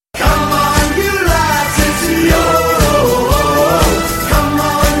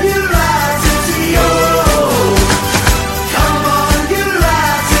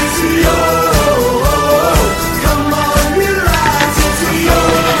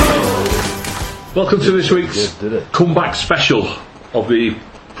Welcome to this week's comeback special of the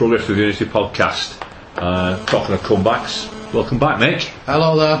Progressive Unity podcast. Talking of comebacks, welcome back, Mick.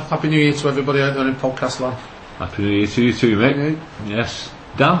 Hello there, Happy New Year to everybody out there in podcast land. Happy New Year to you too, Mick. Yes.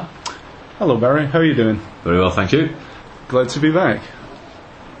 Dan? Hello Barry, how are you doing? Very well, thank you. Glad to be back.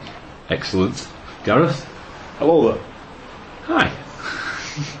 Excellent. Gareth? Hello there. Hi.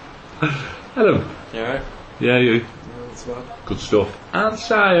 Hello. You alright? Yeah, you. That's well. Good stuff. And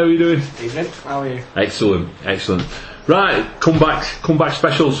Si, how are you doing? Evening, how are you? Excellent. Right, comeback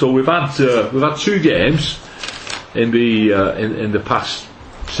special. So we've had two games in the past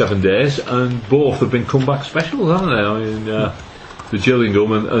 7 days, and both have been comeback specials, haven't they? I mean, the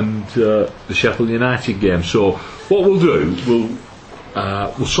Gillingham and the Sheffield United game. So what we'll do,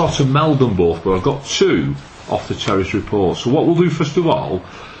 we'll sort of meld them both, but I've got two off the terrace reports. So what we'll do first of all,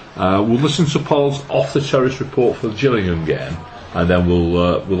 we'll listen to Paul's off the terrace report for the Gillingham game, and then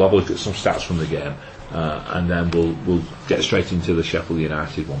we'll have a look at some stats from the game, and then we'll get straight into the Sheffield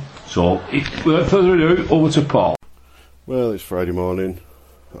United one. So without further ado, over to Paul. Well, it's Friday morning,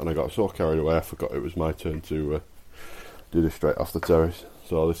 and I got so carried away I forgot it was my turn to do this straight off the terrace.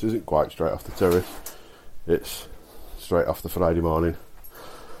 So this isn't quite straight off the terrace, it's straight off the Friday morning.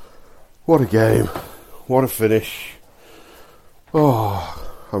 What a game, what a finish. Oh,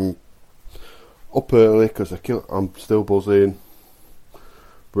 I'm up early because I'm still buzzing.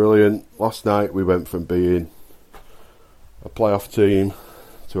 Brilliant. Last night we went from being a playoff team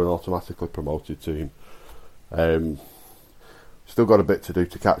to an automatically promoted team. Still got a bit to do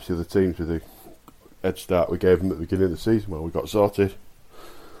to catch the other teams with the head start we gave them at the beginning of the season when we got sorted.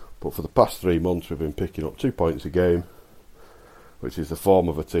 But for the past 3 months we've been picking up 2 points a game, which is the form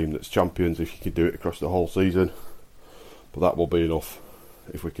of a team that's champions if you can do it across the whole season. But that will be enough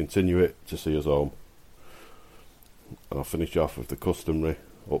if we continue it to see us home. And I'll finish off with the customary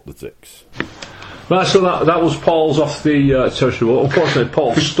up the ticks. Right, so that was Paul's off the terrace report. Unfortunately,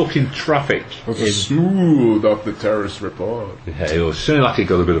 Paul's stuck in traffic. Smooth off the terrace report. Yeah, it was sounding like he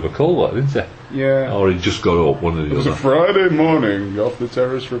got a bit of a cold, didn't he? Yeah. Or he just got up, one of the It was a Friday morning off the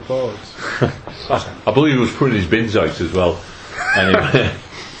terrace report. I believe he was putting his bins out as well. Anyway.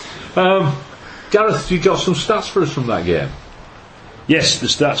 Gareth, you got some stats for us from that game? Yes, the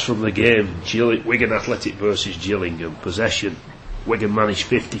stats from the game. Wigan Athletic versus Gillingham. Possession. Wigan managed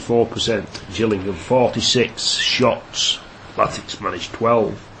 54%, Gillingham 46 shots. Latics managed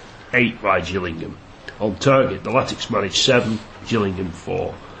 12, 8 by Gillingham. On target, the Latics managed 7, Gillingham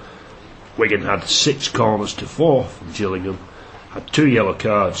 4. Wigan had 6 corners to 4 from Gillingham. Had 2 yellow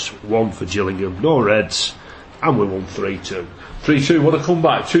cards, 1 for Gillingham, no reds, and we won 3-2. 3-2, what a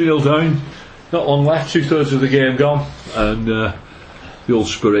comeback, 2-0 down, not long left, 2/3 of the game gone, and the old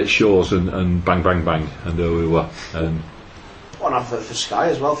spirit shows, and bang, bang, bang, and there we were. One advert for Sky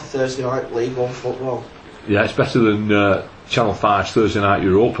as well for Thursday night League One football. Yeah, it's better than Channel 5's Thursday night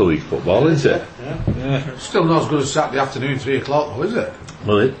Europa League football, isn't it? Yeah. Still not as good as Saturday afternoon 3 o'clock though, is it?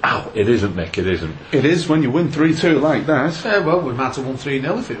 Well, it isn't, Mick, it isn't. It is when you win 3-2 like that. Yeah, well, we might have won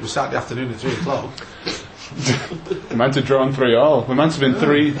 3-0 if it was Saturday afternoon at 3 o'clock. We might have drawn 3-all. We might have been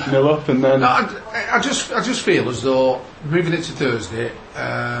 3-0 up and then... No, I just feel as though moving it to Thursday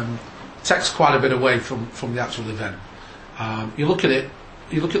takes quite a bit away from the actual event. You look at it,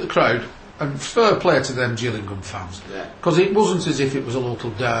 you look at the crowd, and fair play to them Gillingham fans, because it wasn't as if it was a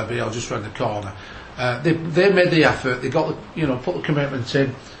local derby or just round the corner. They made the effort, they got put the commitment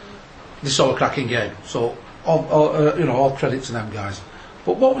in. They saw a cracking game, so all credit to them guys.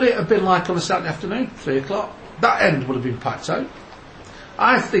 But what would it have been like on a Saturday afternoon, 3 o'clock? That end would have been packed out.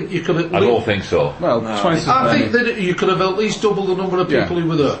 I think you could have... I don't think so. Well, twice as many. I think that you could have at least doubled the number of people who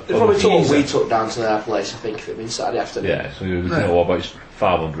were there. They probably took what we took down to their place, I think, if it had been Saturday afternoon. Yeah, so you know what about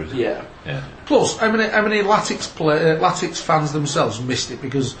 500? Yeah. Plus, how many Latics fans themselves missed it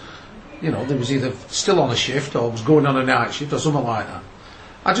because, they was either still on a shift or was going on a night shift or something like that.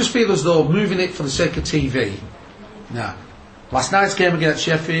 I just feel as though moving it for the sake of TV, last night's game against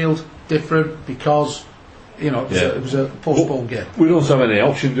Sheffield, different because... it was a postponed game. We don't have any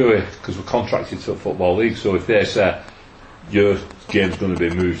option, do we? Because we're contracted to the Football League, so if they say your game's going to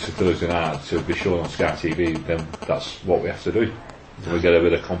be moved to Thursday night to be shown on Sky TV, then that's what we have to do. We get a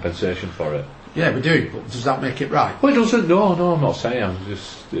bit of compensation for it. Yeah, we do, but does that make it right? Well, it doesn't. No, I'm not saying. I'm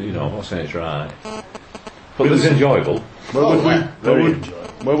just, I'm not saying it's right. But it's enjoyable.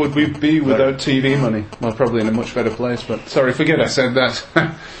 Where would we be without TV money? Well, probably in a much better place, but sorry, forget I said that.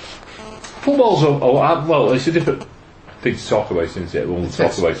 Football's well, it's a different thing to talk about, isn't it? We won't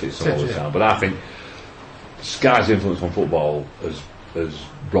talk about it all the time, but I think Sky's influence on football has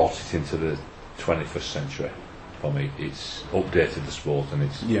brought it into the 21st century. for me. It's updated the sport, and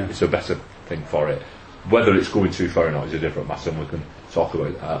Yeah. it's a better thing for it. Whether it's going too far or not is a different matter, and we can talk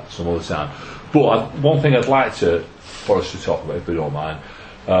about that some other time. But one thing I'd like for us to talk about, if you don't mind,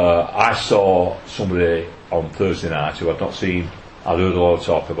 I saw somebody on Thursday night who I'd not seen, I'd heard a lot of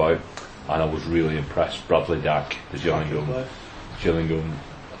talk about, and I was really impressed. Bradley Dack, the Gillingham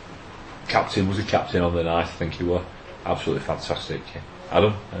captain, was a captain on the night, I think he was. Absolutely fantastic.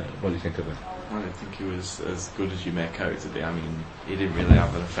 Adam, what do you think of him? I don't think he was as good as you make out to be. I mean, he didn't really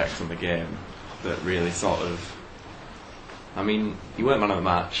have an effect on the game that really sort of... I mean, he weren't man of the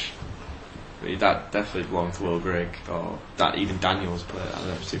match, but that definitely belonged to Will Grigg, or that even Daniels played. I don't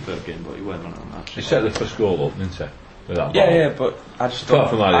know if it's a superb game, but he weren't man of the match. He set the first goal up, didn't he? With that ball. Yeah, but I just Apart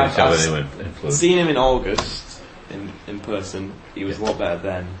from that, he didn't have I've any influence. seen him in August in person. He was a lot better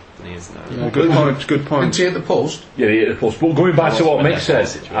then than he is now. Yeah, good point. Good And point. he hit the post. Yeah, he hit the post. But going back to what Mick said,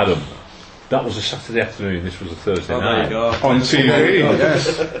 Situation. Adam, that was a Saturday afternoon, this was a Thursday Oh, there night. you go. On TV,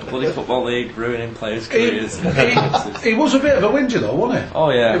 yes. Bloody football league ruining players' He, careers. he was a bit of a whinger though, wasn't he? Oh,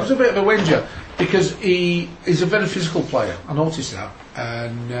 yeah. He was a bit of a whinger because he's a very physical player. I noticed that,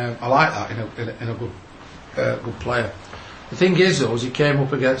 and I like that in a good player. The thing is though, is he came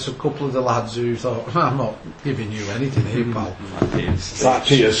up against a couple of the lads who thought, I'm not giving you anything here, pal. Like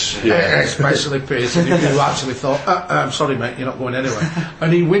Pierce, yeah. Especially Pearson, who actually thought, I'm sorry mate, you're not going anywhere.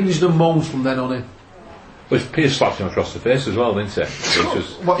 And he whinged and moaned from then on in. Well, Pierce slapped him across the face as well, didn't he? Which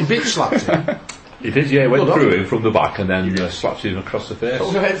was, What, he bitch slapped him? he did, yeah, he went Good on through him. him from the back and then slapped him across the face.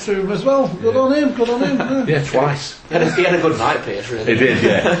 Took a head through him as well. Good on him, good on him. Yeah, twice. He had a good night, Pierce, really. He did,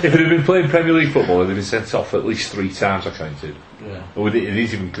 yeah. If he'd have been playing Premier League football, he'd have been sent off at least 3 times, I counted. Yeah. Or he didn't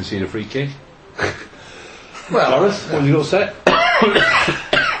even concede a free kick. Well, Gareth, what have you got to say?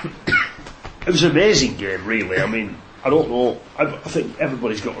 It was an amazing game, really. I mean, I don't know. I think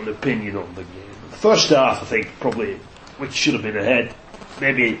everybody's got an opinion on the game. The first half, I think, probably, which should have been ahead,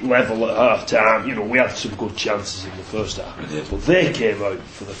 maybe level at half time. You know, we had some good chances in the first half. But they came out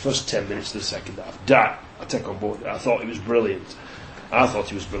for the first 10 minutes of the second half. That, I take on board, I thought he was brilliant. And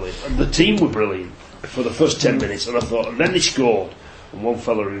the team were brilliant for the first 10 minutes. And I thought, and then they scored. And one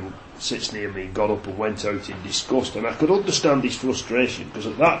fella who sits near me got up and went out in disgust. And I could understand his frustration, because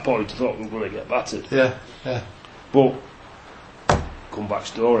at that point I thought we were going to get battered. yeah. But comeback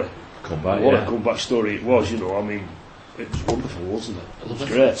story. Comeback, What yeah. a comeback story it was, you know. I mean, it was wonderful, wasn't it? It was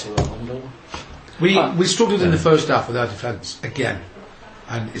great. We struggled in the first half with our defence again,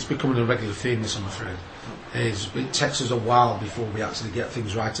 and it's becoming a regular theme. This, I'm afraid, it takes us a while before we actually get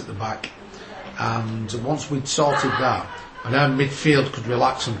things right at the back. And once we'd sorted that, and our midfield could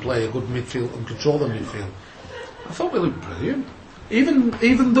relax and play a good midfield and control the midfield, I thought we looked brilliant.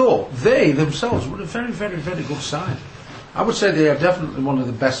 Even though they themselves were a very, very, very good side. I would say they are definitely one of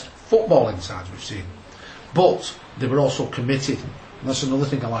the best footballing sides we've seen. But they were also committed. And that's another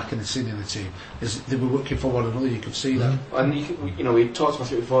thing I like in the senior team, is they were working for one another. You could see that. And we talked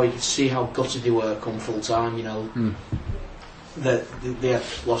about it before. You could see how gutted they were come full time. That they had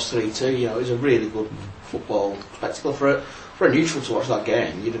lost 3-2. It was a really good football spectacle for a neutral to watch that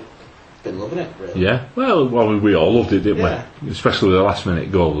game. You'd have been loving it, really. Yeah, well, we all loved it, didn't Yeah. we? Especially with the last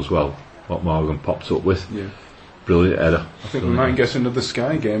minute goal as well, what Morgan popped up with. Yeah. Brilliant header. I think we might get another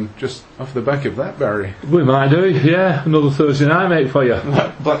Sky game just off the back of that, Barry. We might do, yeah. Another Thursday night, mate, for you.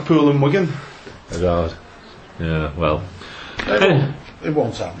 Blackpool and Wigan. God. Yeah, well, It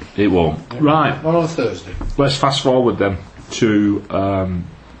won't happen. it won't. Right, Not on Thursday. let's fast forward then to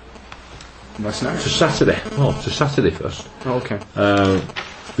Last night. Saturday. Oh, to Saturday first. Oh, okay.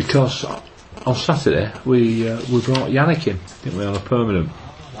 Because on Saturday we brought Yannick in, didn't we, on a permanent.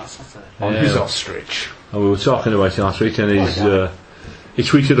 That's Saturday. On Yeah. his ostrich. And we were talking about it last week, and he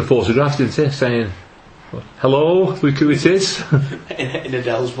tweeted a photograph, didn't he, saying, "Hello, look who it is." In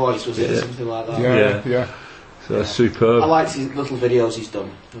Adele's voice, was it? Something like that. Yeah. So that's superb. I liked his little videos he's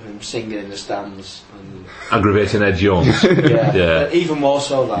done of him singing in the stands. And Aggravating Ed Jones. yeah. Yeah. Even more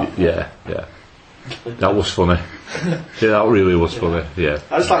so that. Yeah. That was funny. Yeah, that really was funny. Yeah.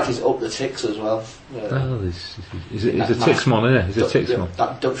 I just liked his up the ticks as well. Oh, he's a Tixmon, isn't he? He's a Tixmon.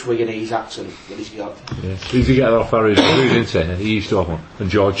 That Dutch Wiganese accent that he's got. Yeah. He used to get that off Harry's Food, didn't he? He used to have one. And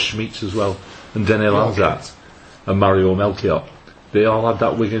George Schmeets as well. And Denny Lanzat. And Mario Melchior. They all had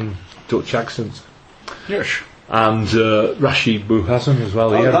that Wigan Dutch accent. Yes. And Rashid Bouhassan as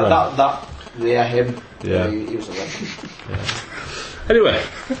well. He had one. Him. Yeah. He was a legend. Anyway,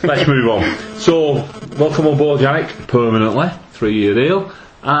 let's move on. So, welcome on board, Yannick, permanently, 3-year deal.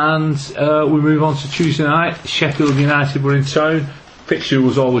 And we move on to Tuesday night. Sheffield United were in town. Fixture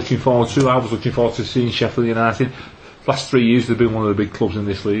was all looking forward to. I was looking forward to seeing Sheffield United. Last 3 years they've been one of the big clubs in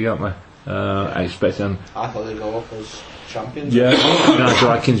this league, haven't I expect them. I thought they'd go up as champions. Yeah, Nigel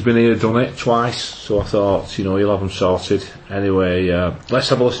Atkins been here, done it twice, so I thought, he'll have them sorted. Anyway, let's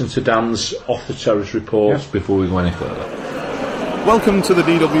have a listen to Dan's off the terrace reports before we go any further. Welcome to the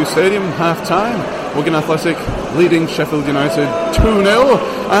DW Stadium, half-time. Wigan Athletic leading Sheffield United 2-0,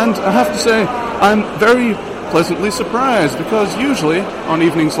 and I have to say, I'm very pleasantly surprised, because usually, on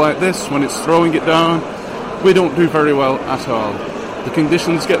evenings like this, when it's throwing it down, we don't do very well at all. The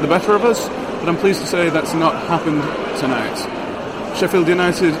conditions get the better of us, but I'm pleased to say that's not happened tonight. Sheffield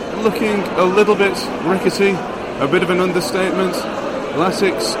United looking a little bit rickety, a bit of an understatement.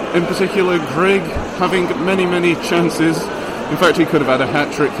 Latics, in particular Grigg, having many, many chances. In fact, he could have had a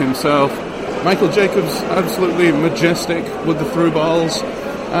hat-trick himself. Michael Jacobs, absolutely majestic with the through balls.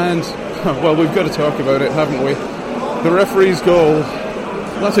 And, well, we've got to talk about it, haven't we? The referee's goal.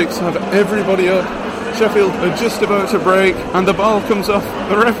 Latics have everybody up. Sheffield are just about to break, and the ball comes off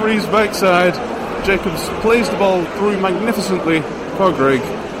the referee's backside. Jacobs plays the ball through magnificently for Grigg,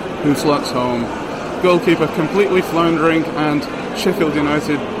 who slots home. Goalkeeper completely floundering, and Sheffield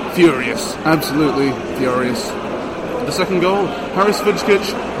United furious, absolutely furious. The second goal, Haris Fudskic,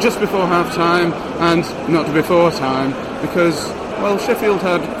 just before half-time, and not before time, because, well, Sheffield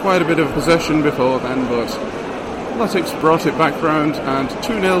had quite a bit of possession before then, but Latics brought it back round, and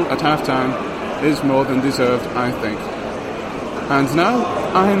 2-0 at half-time is more than deserved, I think. And now,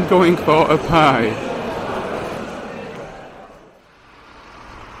 I'm going for a pie.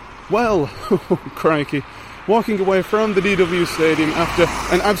 Well, crikey, walking away from the DW Stadium after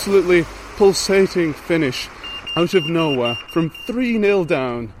an absolutely pulsating finish out of nowhere from 3-0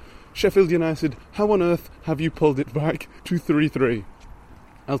 down. Sheffield United, how on earth have you pulled it back to 3-3?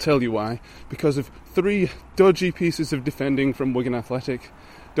 I'll tell you why. Because of 3 dodgy pieces of defending from Wigan Athletic.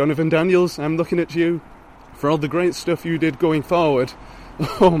 Donovan Daniels, I'm looking at you. For all the great stuff you did going forward.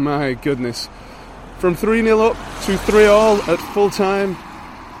 Oh my goodness. From 3-0 up to 3-all at full time.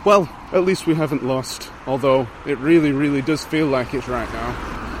 Well, at least we haven't lost. Although it really, really does feel like it right now.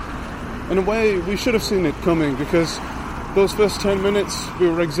 In a way, we should have seen it coming, because those first 10 minutes we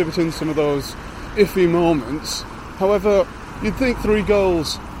were exhibiting some of those iffy moments. However, you'd think 3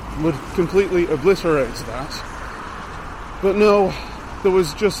 goals would completely obliterate that. But no, there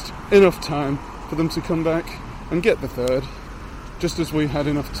was just enough time for them to come back and get the third, just as we had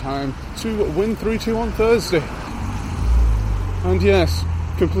enough time to win 3-2 on Thursday. And yes,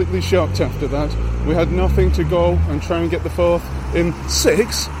 completely shocked after that. We had nothing to go and try and get the fourth in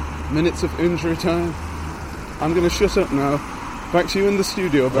 6 minutes of injury time. I'm going to shut up now. Back to you in the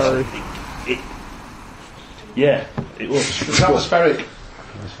studio, Barry. Yeah, it was. It's atmospheric.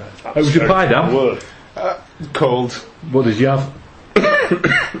 How was your pie, Dan? Cold. What did you have?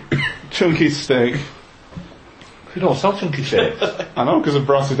 Chunky steak. You don't sell chunky steaks. I know, because I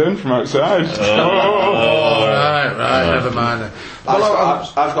brought it in from outside. Right, never mind then.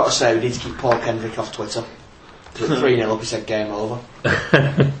 I've got to say, we need to keep Paul Kendrick off Twitter. 3-0 up, he said game over.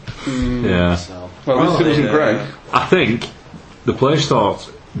 Yeah. So. Well, at least it wasn't Greg. I think the players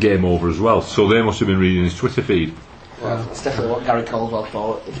thought game over as well, so they must have been reading his Twitter feed. Well, it's definitely what Gary Caldwell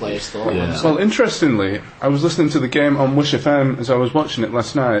thought, the players thought. Yeah. Well, interestingly, I was listening to the game on Wish FM as I was watching it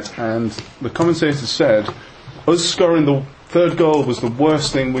last night, and the commentator said us scoring the third goal was the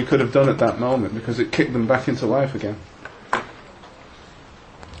worst thing we could have done at that moment, because it kicked them back into life again.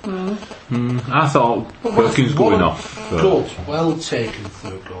 I thought Perkins going off. Good, well taken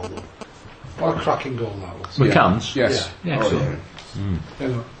third goal. What a cracking goal that was. McCann's? Yes. Yeah, excellent.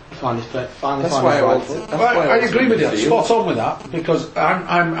 Finally That's why I agree with you. Spot on with that, because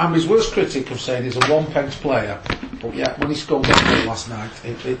I'm his worst critic of saying he's a one-pence player. But yeah, when he scored that goal last night,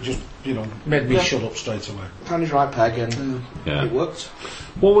 it just made me shut up straight away. Found his right peg and it worked.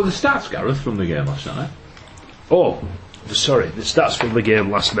 What were the stats, Gareth, from the game last night? Oh, the stats from the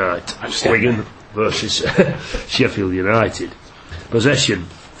game last night. Wigan versus Sheffield United. Possession,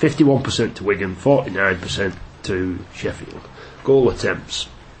 51% to Wigan, 49% to Sheffield. Goal attempts,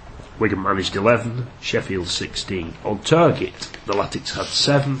 Wigan managed 11, Sheffield 16. On target, the Latics had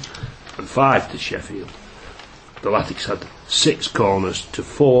 7 and 5 to Sheffield. The Latics had 6 corners to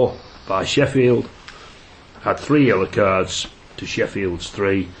 4 by Sheffield, had 3 yellow cards to Sheffield's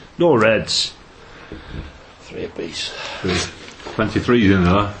 3, no reds, 3 apiece. Plenty of threes in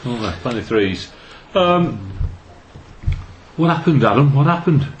there, aren't there? Plenty of threes. What happened, Adam? What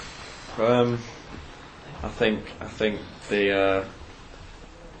happened? I think the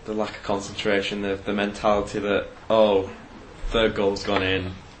lack of concentration, the mentality that third goal's gone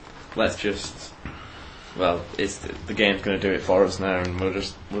in, let's just the game's going to do it for us now, and we'll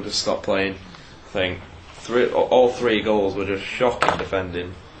just stop playing. I think all 3 goals were just shocking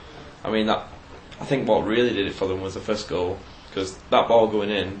defending. I mean, I think what really did it for them was the first goal, because that ball going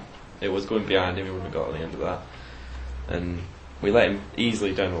in, it was going behind him, he wouldn't have got at the end of that. And we let him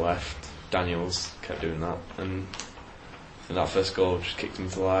easily down the left. Daniels kept doing that, and that first goal just kicked him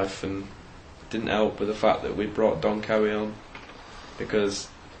to life, and didn't help with the fact that we brought Don Cowie on, because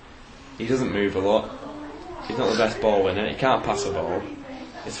he doesn't move a lot. He's not the best ball winner. He can't pass a ball.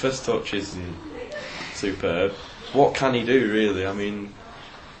 His first touch isn't superb. What can he do, really? I mean,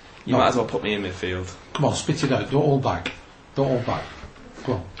 you might as well put me in midfield. Come on, spit it out. Don't hold back. Don't hold back.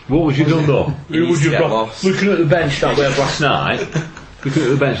 Go on. What would you done though? Who would you get lost. looking at the bench that we had last night? Looking at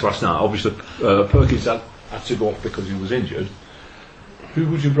the bench last night, obviously Perkins had to go off because he was injured. Who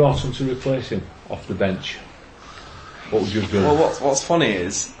would you brought on to replace him off the bench? What would you have done? Well, what's funny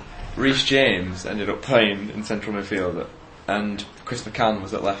is Reece James ended up playing in central midfield, and Chris McCann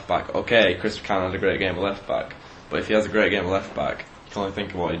was at left back. Okay, Chris McCann had a great game at left back, but if he has a great game at left back, you can only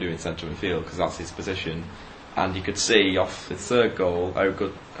think of what he do in central midfield, because that's his position. And you could see off his third goal how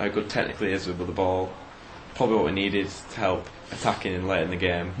good technically he is with the ball. Probably what we needed to help attacking in late in the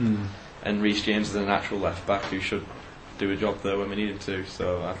game. And Reece James is a natural left back who should do a job there when we need him to.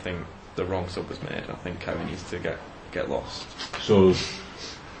 So I think the wrong sub was made. I think Cowie needs to get lost. So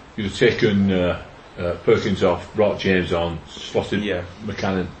you'd have taken Perkins off, brought James on, slotted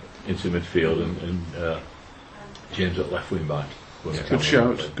McCann into midfield, and James at left wing back. Good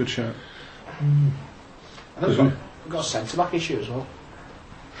shout. Good shout. I think we've got a centre back issue as well.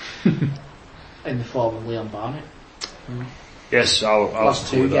 In the form of Leon Barnett. Yes, I'll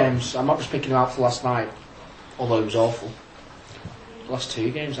last two with that. games. I'm not just picking him out for last night, although it was awful. The last two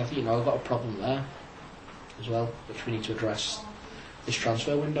games, I think they've got a problem there as well, which we need to address this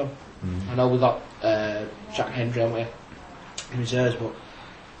transfer window. I know we've got Jack Hendry, haven't we, in reserves, but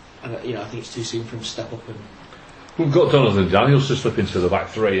I think it's too soon for him to step up. And we've got Jonathan Daniels to slip into the back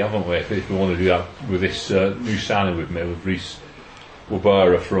three, haven't we? If we want to do that with this new signing we've made with Reece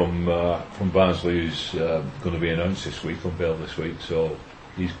Wabara from Barnsley, who's going to be announced this week, unveiled this week. So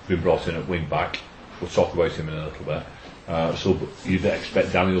he's been brought in at wing back. We'll talk about him in a little bit. So you'd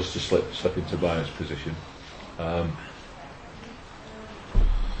expect Daniels to slip into Barnett's position.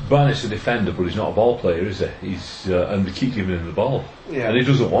 Barnett's a defender, but he's not a ball player, is he? And they keep giving him the ball, and he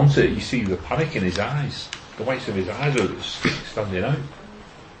doesn't want it. You see the panic in his eyes. The whites of his eyes are standing out.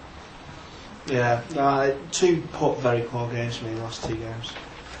 Yeah, two very poor games for me in the last two games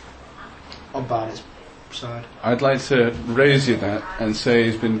on Barnett's side. I'd like to raise you that and say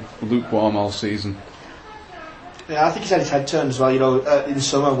he's been lukewarm all season. Yeah, I think he's had his head turned as well. In the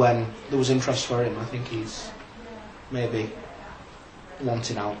summer when there was interest for him, I think he's maybe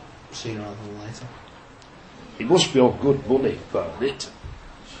wanting out sooner rather than later. He must be on good money, Barnett.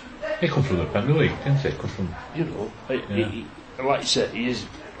 He comes from the Premier League, didn't he? Like you said, he's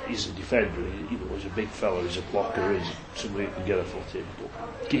a defender. He's a big fella. He's a blocker. He's somebody who can get a foot in.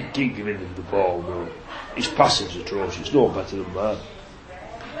 But keep giving him the ball. No, his passing's atrocious. No better than that.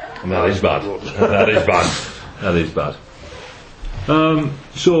 And that is bad. That is bad. That is bad.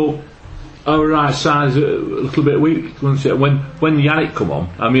 So our right side is a little bit weak. When Yannick come on,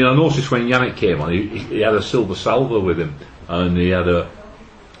 I noticed when Yannick came on, he had a silver salver with him, and he had a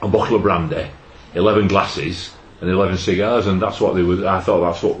bottle of brandy, 11 glasses, and 11 cigars, and that's what they were. I thought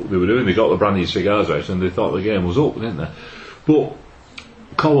that's what they were doing. They got the brandy and cigars out, and they thought the game was up, didn't they? But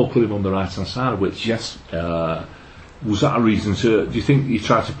Colwell put him on the right hand side, which was that a reason to? Do you think you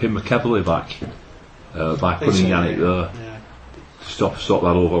tried to pin McKebley back by putting Yannick there? Yeah. Stop that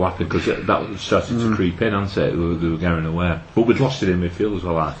overlapping, because that started to creep in, hadn't it? They were going away, but we'd lost it in midfield as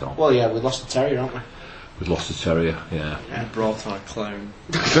well, I thought. Well, yeah, we lost the Terrier, haven't we? We'd lost the Terrier, yeah. We brought on a clown.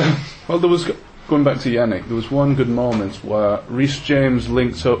 Well, going back to Yannick, there was one good moment where Reece James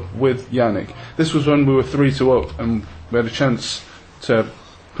linked up with Yannick. This was when we were 3-2 up, and we had a chance to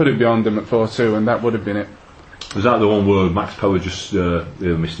put it beyond him at 4-2, and that would have been it. Was that the one where Max Power just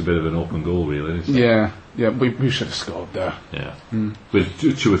missed a bit of an open goal, really? Yeah, we should have scored there. Yeah. With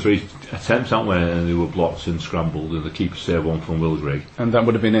two or three attempts, aren't we? And they were blocked and scrambled, and the keeper saved one from Will Grigg. And that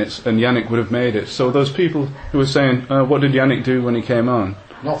would have been it, and Yannick would have made it. So those people who were saying, what did Yannick do when he came on?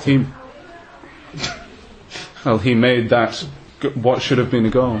 Nothing. He made that what should have been a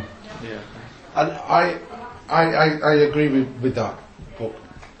goal. Yeah. And I agree with that, but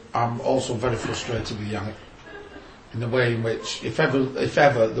I'm also very frustrated with Yannick in the way in which, if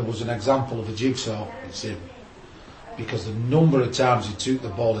ever there was an example of a jigsaw, it's him. Because the number of times he took the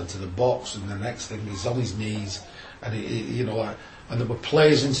ball into the box, and the next thing he's on his knees, and and there were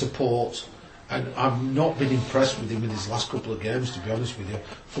players in support, and I've not been impressed with him in his last couple of games, to be honest with you,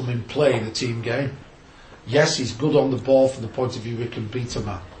 from him playing a team game. Yes, he's good on the ball from the point of view he can beat a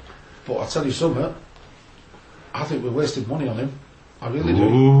man, But I tell you something, I think we're wasting money on him. I really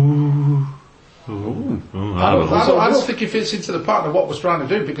do. I don't think he fits into the pattern of what we're trying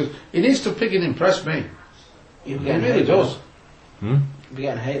to do, because he needs to pick and impress me. He really does. You're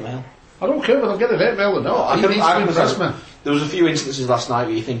getting hate mail. I don't care whether I'm getting hate mail or not. He needs to impress me. There was a few instances last night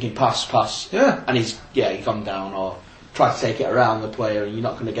where you're thinking pass, Yeah. and he's gone down or tried to take it around the player, and you're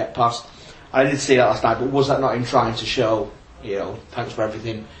not going to get past. I did see that last night, but was that not him trying to show, thanks for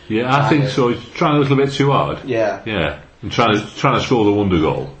everything? Yeah, I think so. He's trying a little bit too hard. Yeah. Yeah. And trying to score the wonder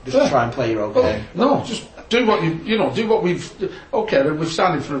goal. Just try and play your own game. No, just do what do what we've. Okay, then we've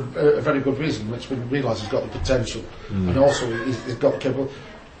signed him for a very good reason, which we realise he's got the potential, and also he's got the capability.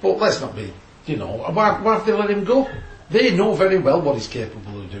 But let's not be, why have they let him go? They know very well what he's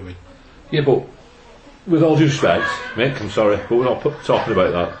capable of doing. Yeah, but with all due respect, Mick, I'm sorry, but we're not talking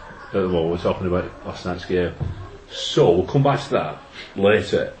about that at the moment. We're talking about last night's game. So we'll come back to that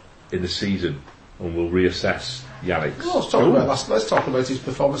later in the season, and we'll reassess Yannick's. Well, let's talk about his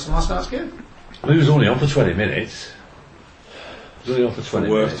performance in last night's game. He was only on for 20 minutes. He was only on for 20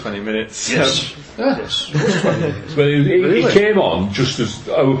 Worth minutes. 20 minutes. Yes. Yes. It was 20 minutes. But he came on just as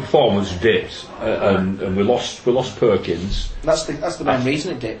our performance dipped, and we lost Perkins. That's the main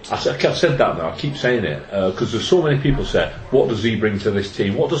reason it dipped. I've said that now. I keep saying it because there's so many people say, "What does he bring to this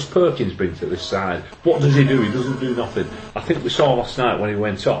team? What does Perkins bring to this side? What does he do? He doesn't do nothing." I think we saw last night when he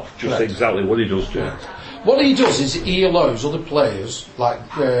went off just exactly what he does do. Yeah. What he does is he allows other players like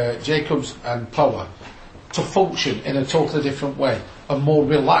Jacobs and Power to function in a totally different way, a more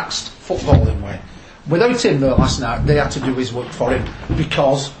relaxed footballing way. Without him though last night, they had to do his work for him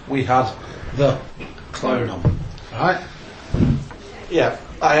because we had the clown on. Right? Yeah,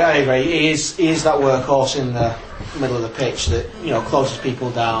 I agree. He is that workhorse in the middle of the pitch that closes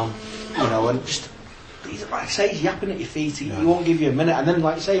people down, and just like I say, he's yapping at your feet. He won't give you a minute, and then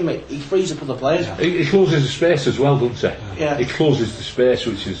like you say, mate, he frees up other players. He closes the space as well, doesn't he? Yeah. He closes the space,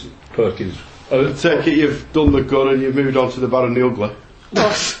 which is Perkins. I take it you've done the gun and you've moved on to the bad and the ugly.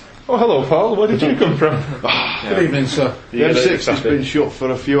 Oh, hello, Paul. Where did you come from? Good evening, sir. The M6 has been shut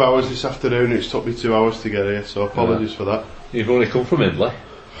for a few hours this afternoon. It's took me 2 hours to get here, so apologies for that. You've only come from Hindley.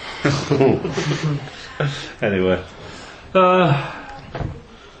 Anyway. Were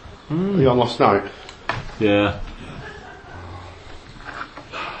you on last night? Yeah.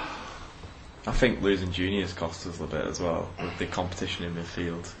 I think losing Junior's cost us a bit as well with the competition in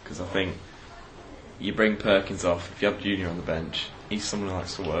midfield, because I think you bring Perkins off, if you have Junior on the bench, he's someone who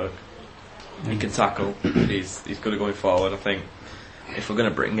likes to work, he can tackle, he's good at going forward. I think if we're going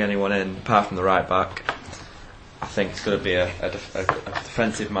to bring anyone in apart from the right back, I think it's going to be a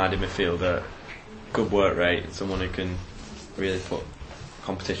defensive minded midfielder, good work rate, someone who can really put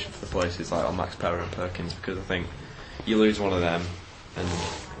competition for the places like on Max Power and Perkins, because I think you lose one of them and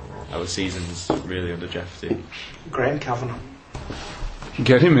our season's really under jeopardy. Graham Kavanagh.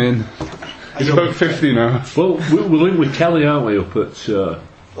 Get him in. He's about 50 now. Well, we're linked with Kelly, aren't we, up at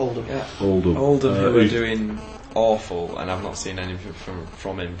Oldham. Yeah. Oldham. Who are doing awful, and I've not seen anything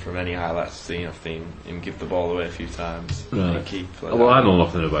from him from any highlights I've seen him give the ball away a few times. Right. Keep Well, I know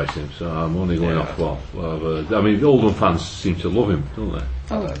nothing about him, so I'm only going off what I mean, Oldham fans seem to love him, don't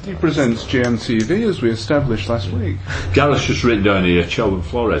they? He presents GMTV as we established last week. Gareth's just written down here, Cho and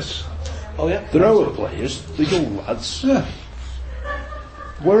Flores. Oh yeah. They're our players, the young lads. Yeah.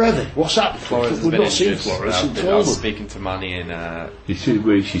 Where are they? What's happened? Flores has We've been not seen injured. Flores since I was Oldham. speaking to Manny and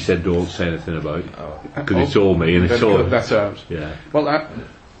She said don't say anything about it. Because he told me, and he Then told cut that out. Yeah. Well,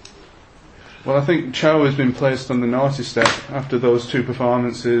 I think Chow has been placed on the naughty step after those two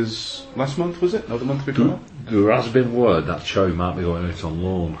performances last month, was it? No, the month before? There has been word that Cho might be going out on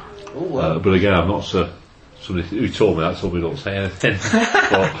loan. Oh wow. But again, I'm not somebody who told me that told me don't say anything.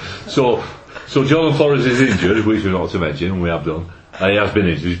 So Jonathan Flores is injured, which we're not to mention, and we have done. He has been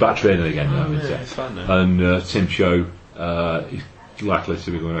injured. He's back training again now. it's fine now. And Tim Cho is likely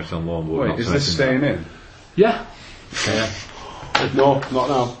to be going out on loan. But Wait, not is to this mention staying in? that. Yeah. No, not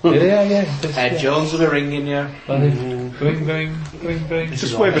now. Yeah. Ed Jones will be ringing you. Bing.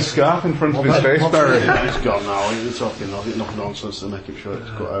 Just wave a scarf in front of his face, Barry. It's gone now. You're talking enough nonsense to make sure it's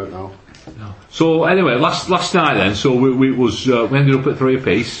cut out now. So anyway, last night then. So we ended up at 3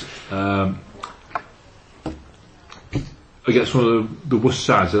 apiece. Against one of the worst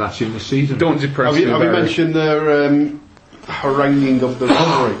sides of that team this season. Don't depress Have me, you Barry. mentioned their haranguing of the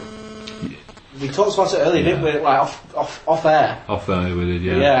rivalry? We talked about it earlier, didn't we? Like off air. Off there we did,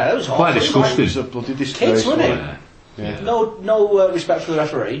 yeah. Yeah, that was quite awful. disgusting. It's a bloody disgrace. Kids, wasn't it? Yeah. Yeah. No respect for the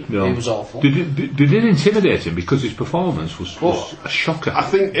referee. No. It was awful. They did intimidate him because his performance was a shocker. I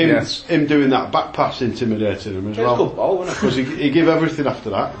think him doing that back pass intimidated him as It was a well. good ball, wasn't it? Because he gave everything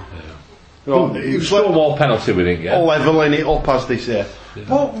after that. No, It was Stonewall penalty we didn't get. levelling it up, as they say.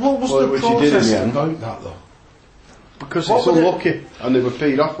 What was Well, the which he did in process the end. about that though? Because What it's was it? unlucky, and they were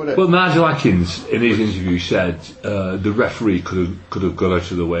peed off with it. Well, Nigel Atkins in his interview said the referee could have got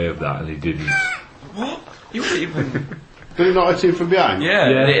out of the way of that, and he didn't. What? You wouldn't even. Did he not hit him from behind? Yeah,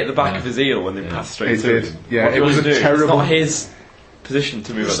 Yeah. they hit the back of his heel when they passed straight He to did. him. Yeah, What do it you was want a to do? terrible- It's not his position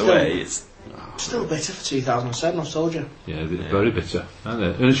to move out of the Still- way. It's Still bitter for 2007, I've told you. Yeah, they're very bitter, aren't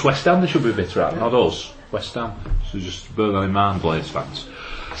they? And it's West Ham they should be bitter at, not us. West Ham. So just bear that in mind, Blades fans.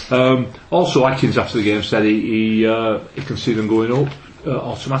 Also, Atkins after the game said he can see them going up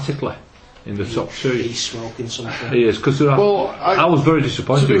automatically in the top two. He's smoking something. He is, because Well, I was very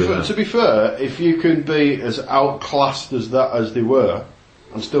disappointed with that. To be fair, if you can be as outclassed as they were,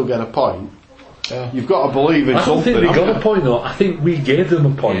 and still get a point, you've got to believe in I don't something. think they got haven't a point though. I think we gave them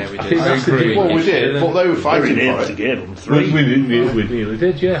a point. Yeah, we I did. think that's the I agree. difference. Well, we did, but they were Very fighting near for to it. get them 3. We nearly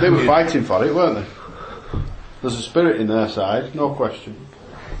did, yeah. They were fighting for it, weren't they? There's a spirit in their side, no question.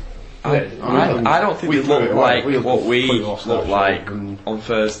 I don't think we they threw look it like away. what we Fully lost looked our like shape and- on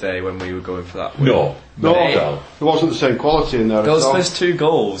Thursday when we were going for that win. No, No, They- there wasn't the same quality in there. Those at all. first 2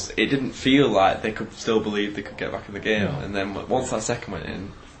 goals, it didn't feel like they could still believe they could get back in the game. And then once that second went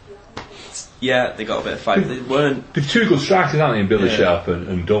in, yeah, they got a bit of fight. They weren't. They've 2 good strikers, aren't they, in Billy Yeah. Sharp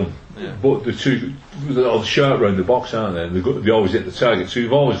and Dunn. Yeah. But the 2, the shirt round the box, aren't they? They always hit the target, so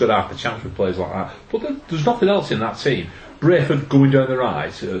you've always got to have the chance with players like that. But there's nothing else in that team. Brayford going down the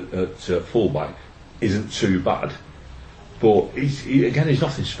right at fullback isn't too bad. But he's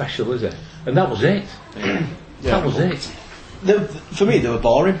nothing special, is it? And that was it. That was it. For me, they were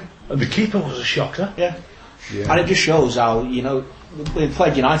boring. And the keeper was a shocker. Yeah. And it just shows how, we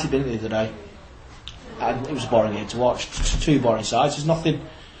played United, didn't we, the other day? And it was a boring game to watch. 2 boring sides. There's nothing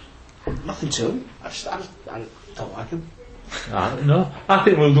to them. I don't like them. No, I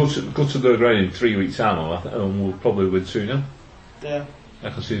think we'll go to the ground in 3 weeks' time, and we'll probably win 2-0. Yeah. I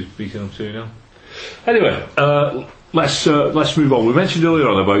can see us beating them 2-0. Anyway, let's move on. We mentioned earlier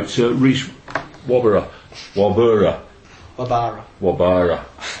on about Reece Wabara,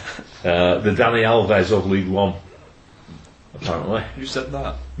 the Danny Alves of League One. Apparently, Who said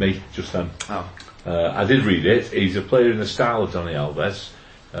that? me just then. Oh. I did read it. He's a player in the style of Danny Alves.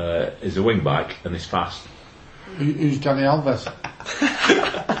 He's a wing back and he's fast. Who's Danny Alves?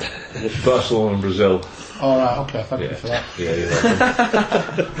 Barcelona and Brazil. All right, okay, thank you for that. Yeah, you're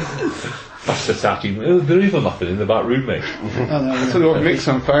welcome. Fast attacking. They're even laughing in the back room, mate. So they got Nick's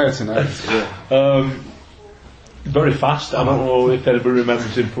on fire tonight. Very fast. I don't know if anybody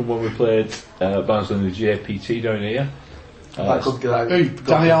remembers him from when we played Barnsley in the JPT down here. That could go out. Who,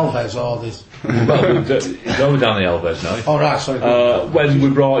 Danny Alves or this? Well, he's over Danny Alves now. All right, sorry. When we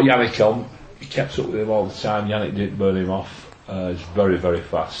brought Yannick on, he kept up with him all the time. Yannick didn't burn him off. He's very, very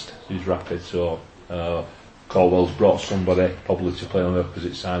fast. He's rapid. So Caldwell's brought somebody probably to play on the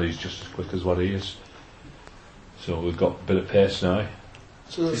opposite side who's just as quick as what he is. So we've got a bit of pace now.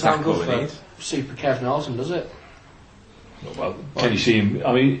 So that Is sounds that what we good need? for Super Kev Nelson, does it? Well, can you see him?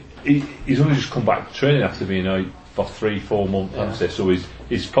 I mean, he's only just come back to training after being out for 3-4 months, hasn't he? So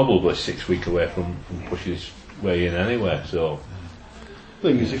he's probably 6 weeks away from pushing his way in anyway. So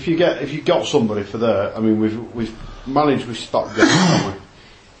Thing is, if you got somebody for there, I mean, we've managed with stopgap, haven't we?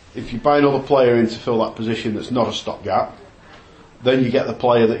 If you buy another player in to fill that position that's not a stopgap, then you get the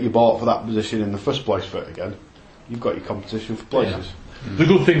player that you bought for that position in the first place for it again. You've got your competition for places. the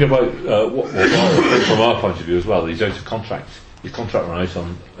good thing about from our point of view as well, he's out of contract. His contract ran out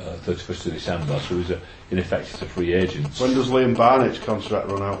on 31st of December, so he's in effect he's a free agent. When does Liam Barnett's contract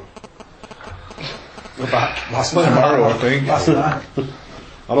run out? We're back. Last Tomorrow, I think.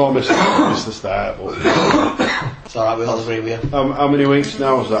 I know I missed the start, but It's alright, we all agree with you. how many weeks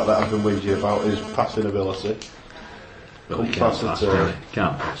now is that I've been whinging about his passing ability? Well, he Can't can't pass, pass it, can he?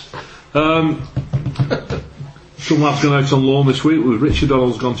 Can't pass. Some lads gone out on loan this week. With Richard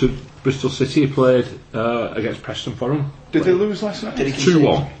Donald's gone to Bristol City. He played against Preston for him. Did they lose last night? Did he concede?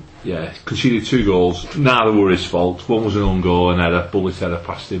 2-1. Yeah, conceded 2 goals. Neither were his fault. One was an own goal and a bullet header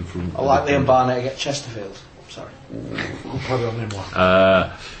past him from. I like Liam Barnett against Chesterfield. Sorry. I'll put it on him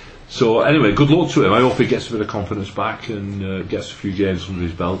one. So anyway, good luck to him. I hope he gets a bit of confidence back and gets a few games under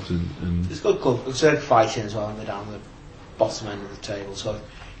his belt. And It's a good club. They're fighting as well, and they're down the bottom end of the table. So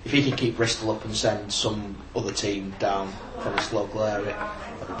if he can keep Bristol up and send some other team down from his local area,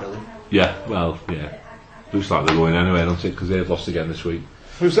 that'd be brilliant. yeah, well, yeah. Looks like they're going anyway, don't it? Because they've lost again this week.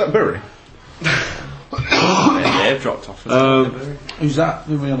 Who's that, Bury? They've dropped off. Who's that?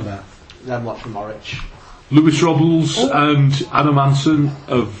 Who are we on about? Then what from Norwich? Lewis Robles and Adam Hansen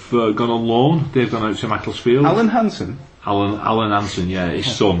have gone on loan. They've gone out to Macclesfield. Alan Hansen. Alan Hansen, yeah,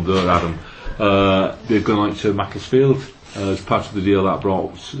 his son, there, Adam. they've gone out to Macclesfield as part of the deal that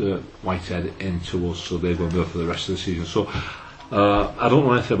brought Whitehead into us, so they're going to go for the rest of the season. So I don't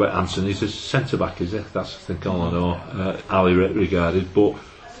know anything about Anson. He's a centre back, is it? That's I think all I know. Ali regarded, but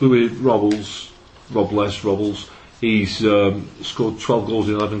Louis Robles, he's scored 12 goals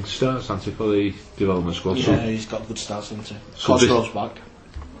in 11 starts, hasn't he, for the development squad? Yeah, so he's got good starts, hasn't he? So Cosgrove's back.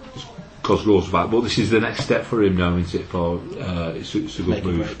 Cosgrove's back, but this is the next step for him now, isn't it? For it's a good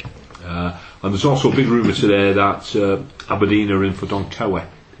move. And there's also a big rumour today that Aberdeen are in for Don Cowie.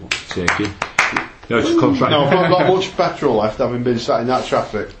 Want to take him? No, it's a contract. No, I've not got much petrol left, having been sat in that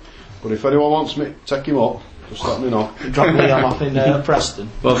traffic. But if anyone wants me to take him up, just let me know. Drop Liam off in Preston.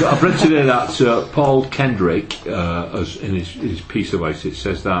 Well, I've read today that Paul Kendrick, as in his piece about it,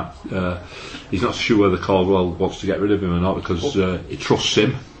 says that he's not sure whether Caldwell wants to get rid of him or not because he trusts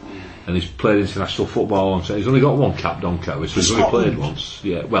him. And he's played international football, and so he's only got one cap, Don Cowie, so he's only played once.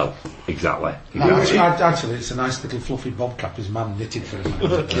 Yeah, well, exactly. Actually, it's a nice little fluffy bob cap his man knitted for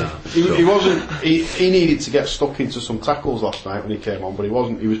him. He wasn't. He needed to get stuck into some tackles last night when he came on, but he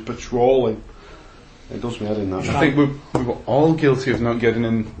wasn't. He was patrolling. It does me head in that. I think we were all guilty of not getting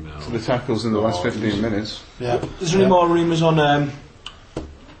in to the tackles in the last 15 minutes. Yeah. Is there any more rumours on?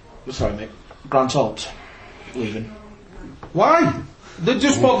 Sorry, Mick. Grant Holt leaving. Why? They've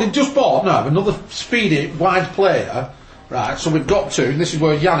just bought now another speedy, wide player, right? So we've got to, and this is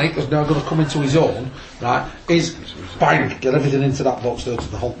where Yannick is now going to come into his own, right? Is bang, get everything into that box there to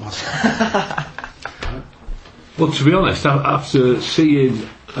the Hulk master. Well, to be honest, after seeing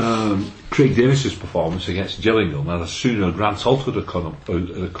Craig Davis's performance against Gillingham, I'd sooner Grant Holt would have come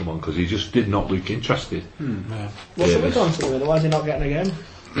on because he just did not look interested. What's the on to him? Why is he not getting a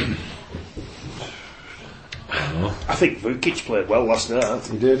game? I think Vukic played well last night.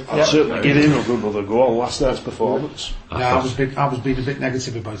 He did. I'd certainly give him a good another go on last night's performance. I was being a bit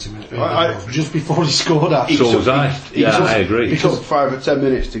negative about him just before he scored. Actually, So was I. Yeah, I agree. He took 5 or 10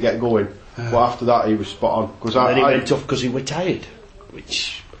 minutes to get going, but after that he was spot on. And then he went off because he was tired,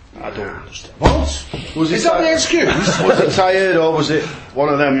 which I don't understand. What? Is that the excuse? Was it tired or was it one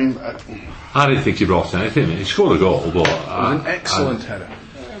of them? I didn't think he brought anything. He scored a goal, but It was an excellent header.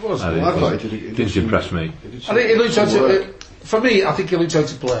 it didn't impress me. I think he looked out to, for me, I think he looked out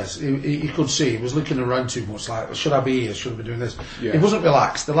to place. He could see, he was looking around too much, like, should I be here, should I be doing this? Yeah. He wasn't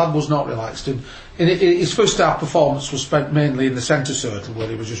relaxed, the lad was not relaxed, and his first half performance was spent mainly in the centre circle where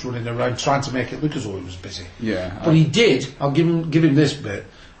he was just running around trying to make it look as though he was busy. Yeah. But he did, I'll give him this bit,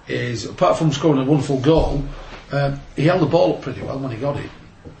 is apart from scoring a wonderful goal, he held the ball up pretty well when he got it.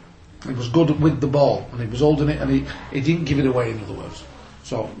 He was good with the ball, and he was holding it, and he didn't give it away, in other words.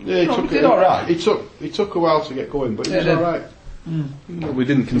 So, Yeah, he did alright. It took a while to get going, but he was Yeah, alright. We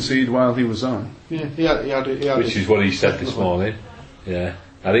didn't concede while he was on. Yeah, he had Which is what he said this morning. Yeah.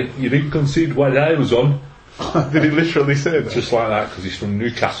 I think you didn't concede when I was on. Did he literally say that? Just like that, because he's from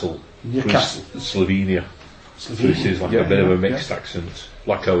Newcastle. Slovenia. So this is like Yeah, a bit of yeah, a mixed accent.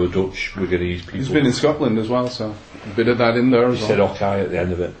 Like our Dutch, Wiganese people. He's been in Scotland as well, so a bit of that in there as He said well. okay at the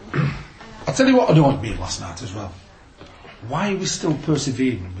end of it. I'll tell you what annoyed me last night as well. Why are we still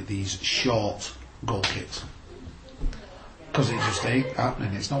persevering with these short goal kicks? Because it just ain't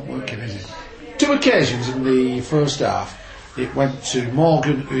happening, it's not working, is it? 2 occasions in the first half, it went to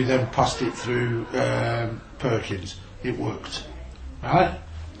Morgan, who then passed it through Perkins. It worked. Right?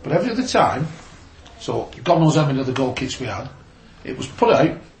 But every other time, so God knows how many other goal kicks we had, it was put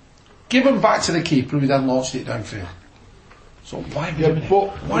out, given back to the keeper, who then launched it downfield. So why are we doing it?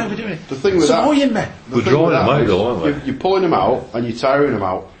 Why are we doing it? The thing with it's that, annoying me. We're drawing them out though, aren't we? You're pulling them out and you're tiring them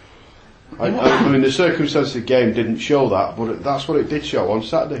out. I mean, the circumstances of the game didn't show that, but that's what it did show on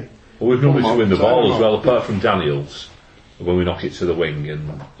Saturday. Well, we've normally to win the Come on, ball time as well, out. apart from Daniels, when we knock it to the wing.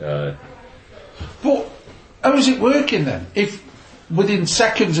 And But how is it working then? If within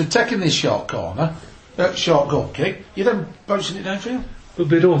seconds of taking this short corner, short goal kick, you're then bouncing it downfield? but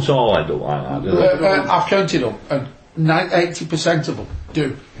they don't all end up like that, do they? I've counted them, and 80% of them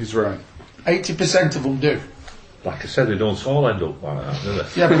do. He's right. 80% of them do. Like I said, they don't all end up like that, do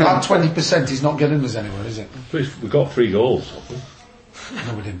they? Yeah, but that 20% is not getting us anywhere, is it? We got 3 goals.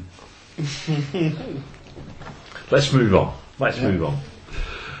 No, we didn't. Let's move on. Move on.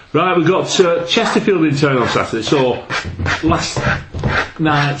 Right, we've got Chesterfield in town on Saturday, so last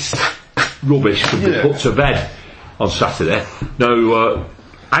night's rubbish can be put to bed on Saturday. Now,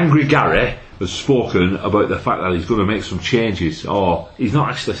 Angry Gary has spoken about the fact that he's going to make some changes, or he's not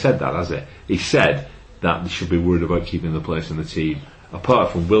actually said that, has he? He said that they should be worried about keeping the place in the team,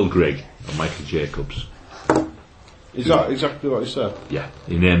 apart from Will Grigg and Michael Jacobs. Is that exactly what he said? Yeah,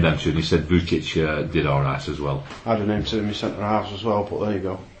 he named them two, and he said Vukic did alright as well. I'd have named him in centre halves as well, but there you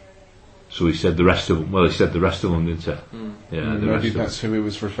go. So he said the rest of them. Well, he said the rest of them, didn't he? Yeah, the rest Maybe of them. that's who he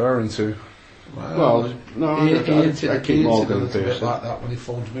was referring to. Well, no, He I hinted keep a Morgan little bit Pearson. like that when he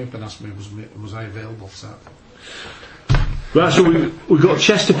phoned me up and asked me was I available for that. Right, so we've got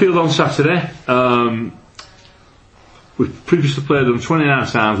Chesterfield on Saturday. We've previously played them 29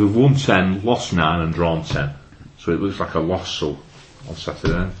 times. We've won 10, lost 9 and drawn 10. So it looks like a loss so on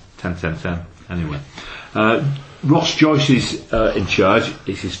Saturday. 10-10-10. Anyway. Ross Joyce is in charge.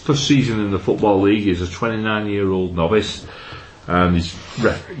 It's his first season in the Football League. He's a 29-year-old novice. And he's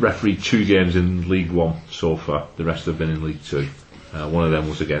refereed 2 games in League 1 so far. The rest have been in League 2. One of them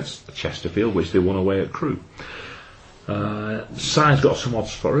was against Chesterfield, which they won away at Crewe. Si's got some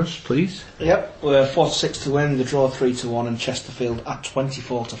odds for us, please. Yep, we're 4-6 to win, the draw 3-1, and Chesterfield at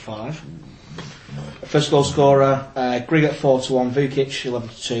 24-5. First goal scorer, Grigg at 4-1, Vukic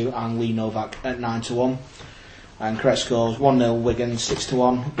 11-2, and Lee Novak at 9-1. And correct scores 1-0 Wigan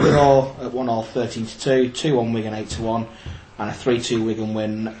 6-1, draw at 1-1 13-2, 2-1 Wigan 8-1, and a 3-2 Wigan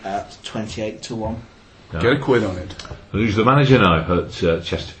win at 28-1. Get a quid on it. And who's the manager now at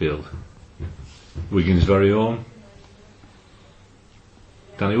Chesterfield? Wigan's very own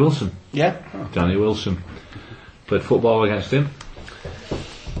Danny Wilson. Yeah. Danny Wilson. Played football against him.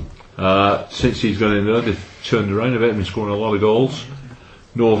 Since he's gone in there, they've turned around a bit and been scoring a lot of goals.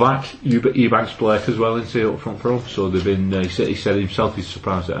 Novak, Eubanks Blake as well, isn't he, up front for him? So they've been, he said himself he's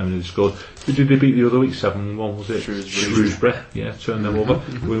surprised at how many they scored. Who did they beat the other week? 7-1, was it? Shrewsbury. Yeah, turned them over.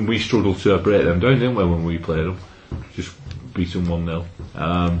 When we struggled to break them down, didn't we, when we played them? Just beat them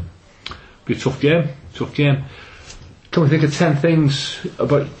 1-0. Be a tough game. Can we think of 10 things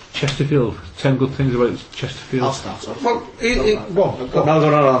about Chesterfield? 10 good things about Chesterfield? I'll start off.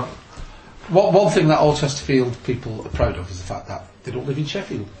 Well, one thing that all Chesterfield people are proud of is the fact that they don't live in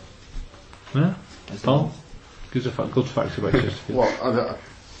Sheffield. Yeah? Paul? Gives a good facts about Chesterfield. Well,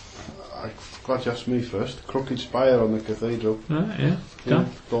 I'm glad you asked me first. Crooked spire on the cathedral. Yeah. Yeah,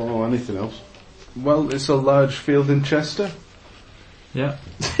 don't know anything else. Well, it's a large field in Chester. Yeah.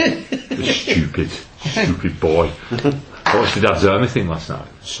 The stupid boy. I watched your dad's anything last night.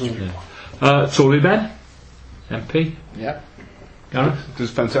 Stupid. Tory Ben, MP. Yeah. Gareth?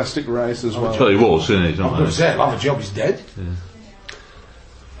 There's fantastic rise as well. Well, he was, isn't he? I'm going to say, the job is dead. Yeah.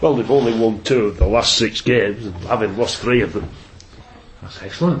 Well, they've only won 2 of the last 6 games, and having lost 3 of them. That's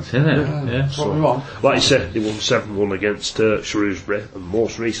excellent, isn't it? Yeah. That's what we want. Like you said, they won 7-1 against Shrewsbury, and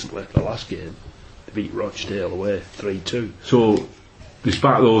most recently, the last game, they beat Rochdale away 3-2. So,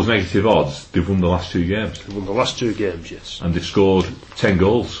 despite those negative odds, they've won the last 2 games. They won the last 2 games, yes. And they've scored 10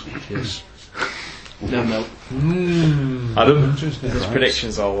 goals. Yes. No. Adam? His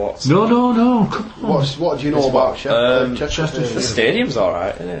predictions are what? No, come on. What do you know about Chesterfield? The stadium's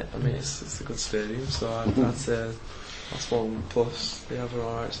alright, isn't it? I mean, it's a good stadium, so I'd say that's 1+. They have an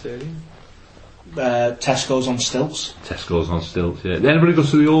alright stadium. Tesco's on stilts. Tesco's on stilts, yeah. Anybody goes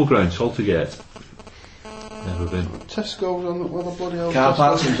to the old ground, Saltergate? Never been. Tesco's on the bloody hell. Car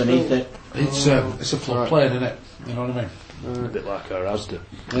parks underneath it. It's a floodplain, isn't it? You know what I mean? A bit like our Asda.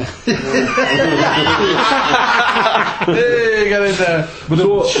 Hey, get in there.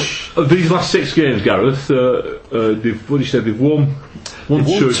 So, these last 6 games, Gareth, they've won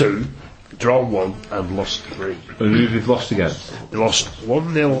 2, drawn 1, and lost 3. And who they've lost against? They lost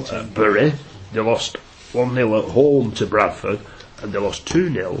 1-0 at Bury, they lost 1-0 at home to Bradford, and they lost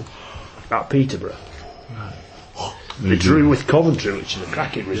 2-0 at Peterborough. They drew with Coventry, which is a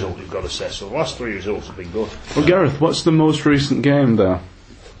cracking result, you've got to say. So the last 3 results have been good. Well, Gareth, what's the most recent game there?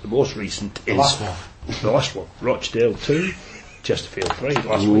 The most recent is last the last one. Rochdale 2, Chesterfield 3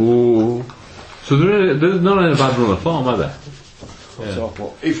 last week. Ooh. So they're not in a bad run of form, are they?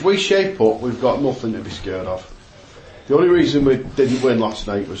 So, if we shape up, we've got nothing to be scared of. The only reason we didn't win last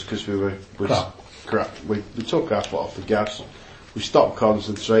night was because we crap. We took our foot off the gas. We stopped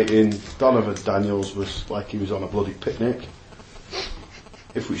concentrating. Donovan Daniels was like he was on a bloody picnic.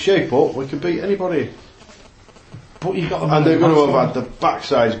 If we shape up, we can beat anybody. But you got them And they're going to have had the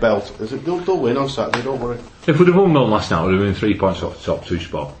backside belt. They'll win on Saturday, don't worry. If we'd have won them last night, we'd have been 3 points off the top 2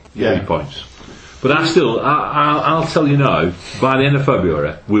 spot. Yeah. 3 points. But I'll tell you now, by the end of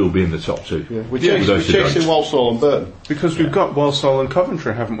February, we'll be in the top 2. Yeah. We're chasing Walsall and Burton. Because we've got Walsall and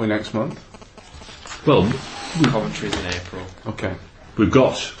Coventry, haven't we, next month? Well, Coventry's in April. Okay. we've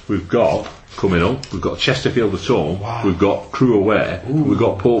got coming up, we've got Chesterfield at home, we've got Crewe away, we've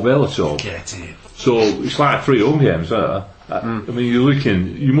got Port Vale at home. Get it. So it's like 3 home games there. I mean,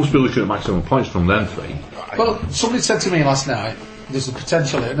 you must be looking at maximum points from them 3. Well, somebody said to me last night, there's the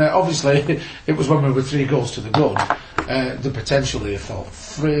potential here. Now, obviously, it was when we were 3 goals to the gun. The potential here for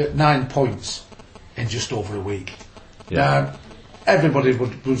 9 points in just over a week. Yeah. everybody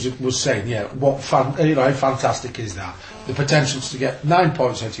was saying, yeah, how fantastic is that? The potential to get 9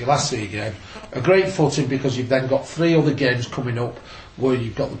 points out of your last 3 games, a great footing because you've then got 3 other games coming up where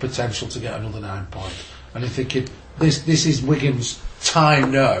you've got the potential to get another 9 points. And you're thinking, this is Wigan's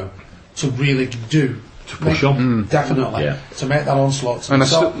time now to really to push on. Definitely, to make that onslaught. And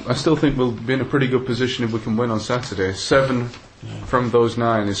I still think we'll be in a pretty good position if we can win on Saturday. 7 from those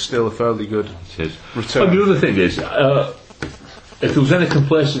 9 is still a fairly good return. And the other thing is, if there was any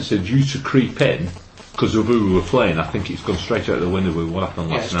complacency due to creep in because of who we were playing, I think it's gone straight out the window with what happened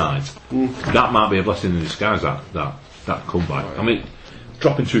last night. That might be a blessing in disguise, that comeback. I mean,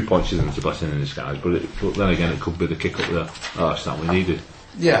 dropping 2 points isn't a blessing in disguise, but then again, it could be the kick up there. That's not what we needed.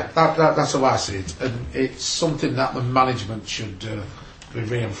 Yeah, that's how I see it, and it's something that the management should be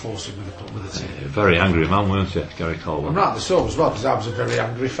reinforcing with the team. Very angry man, weren't you, Gary Colwell? I'm rightly so as well, because I was a very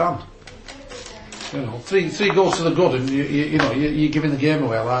angry fan. You know, three goals to the good, and you're giving the game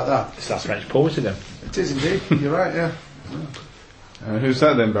away like that. It's that French poet again. It is indeed. You're right. Yeah. Who's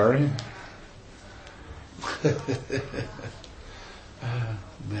that then, Barry?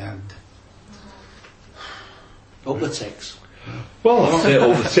 Man. Up the ticks. Well,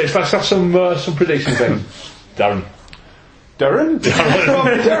 let's have some predictions then, Darren. Darren?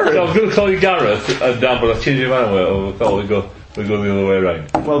 Darren. I was going to call you Gareth and Dan, but I changed my mind. I thought we'd go the other way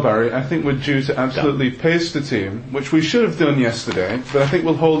around. Well, Barry, I think we're due to absolutely pace the team, which we should have done yesterday, but I think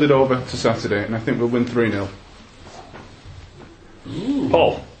we'll hold it over to Saturday, and I think we'll win 3-0.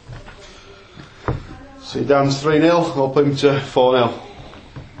 Paul? See Dan's 3-0, up him to 4-0.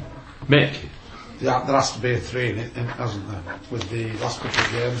 Mick? Yeah, there has to be a 3 in it, hasn't there? With the last couple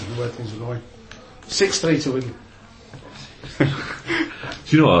of games and the way things are going. 6-3 to win.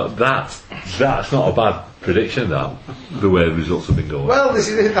 Do you know what? That's not a bad prediction, that, the way the results have been going. Well, this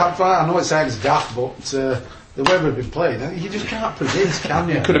is that far. I know it sounds daft, but the way we've been playing, you just can't predict, can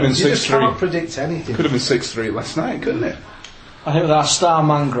you? Could have been 6-3. You just can't predict anything. Could have been 6-3 last night, couldn't it? I think with our star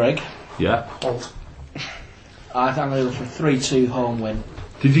man Greg, Yeah. Halt. I think I'm going to go for a 3-2 home win.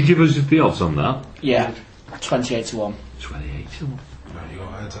 Did you give us the odds on that? Yeah, 28-1. 28 to 1. Right, you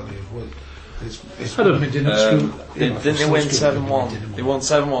got to tell you, well, it's I don't- what we did at school. Didn't they win 7-1? They won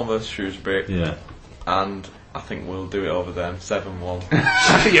 7-1 versus Shrewsbury. Yeah. And I think we'll do it over them, 7-1.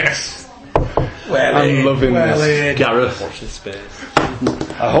 Yes! Well, I'm loving this. Gareth? watch this space.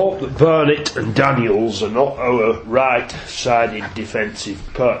 I hope that Burnett and Daniels are not our right-sided defensive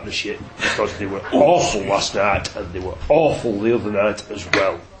partnership, because they were awful last night and they were awful the other night as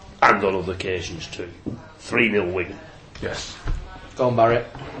well, and on other occasions too. 3-0 Wigan. Yes. Go on, Barry.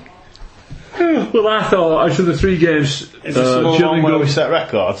 Well, I thought out of the 3 games, Is this the one where we set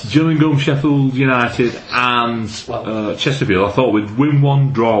records? Gillingham, Sheffield United and Chesterfield, I thought we'd win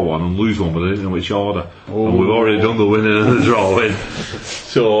 1, draw 1 and lose 1, but I didn't know which order. And we've already done the winning and the drawing.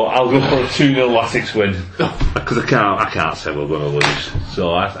 So I'll go for a 2-0 Latics win, because I can't say we're going to lose.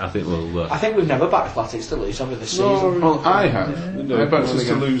 So I think we'll... I think we've never backed Latics to lose over this season. Well, I have. I backed us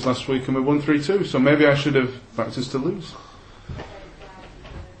to lose last week and we won 3-2, so maybe I should have backed us to lose.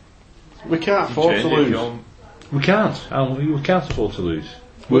 We can't afford to lose. We can't. We can't afford to lose.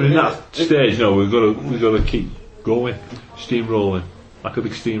 We're in that stage now. We've got to keep going, steamrolling, like a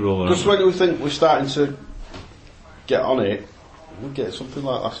big steamroller. Just when we think we're starting to get on it, we get something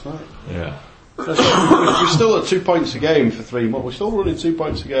like last night. Yeah. We're still at 2 points a game for 3 months. We're still running 2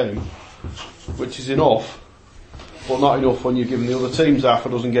 points a game, which is enough, but not enough when you're giving the other teams half a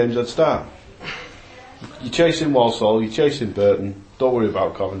dozen games head start. You're chasing Walsall, you're chasing Burton. Don't worry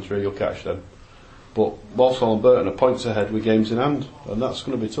about Coventry, you'll catch them. But Walsall and Burton are points ahead with games in hand, and that's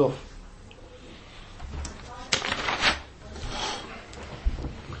going to be tough.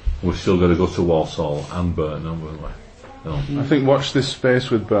 We've still got to go to Walsall and Burton, haven't we? No. I think watch this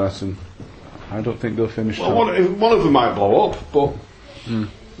space with Burton. I don't think they'll finish Well, top. one of them might blow up, but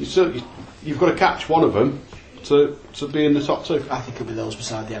you've got to catch one of them to be in the top 2. I think it'll be those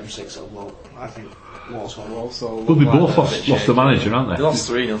beside the M6 that'll blow. I think Walsall. Well, they both lost the manager, haven't They they? lost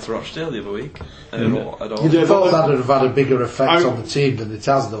 3-0 to Rochdale the other week. You'd thought that would have had a bigger effect on the team than it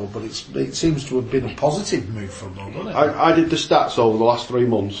has, though, but it seems to have been a positive move from them, doesn't it? I did the stats over the last 3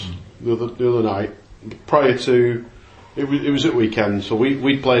 months the other night. Prior to it was at weekend, so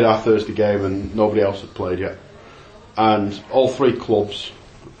we'd played our Thursday game and nobody else had played yet. And all 3 clubs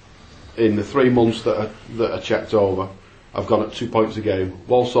in the 3 months that are checked over have gone at 2 points a game.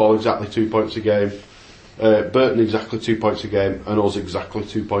 Walsall exactly 2 points a game. Burton exactly 2 points a game, and us exactly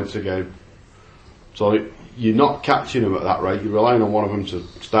 2 points a game. So you're not catching them at that rate. You're relying on one of them to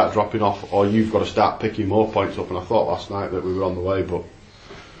start dropping off, or you've got to start picking more points up. And I thought last night that we were on the way, but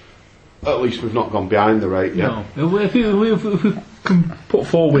at least we've not gone behind the rate yet. No. If we can put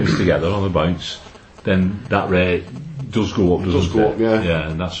 4 wins together on the bounce, then that rate does go up, doesn't it? Yeah,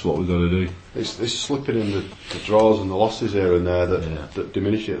 and that's what we've got to do. It's slipping in the draws and the losses here and there that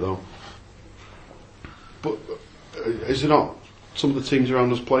diminish it, though. But is there not some of the teams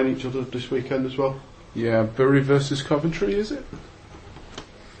around us playing each other this weekend as well? Yeah, Bury versus Coventry, is it?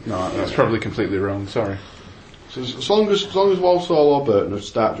 No, that's probably completely wrong. Sorry. So as long as Walsall or Burton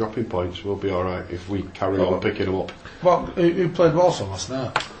start dropping points, we'll be all right if we carry on picking them up. Well, who played Walsall last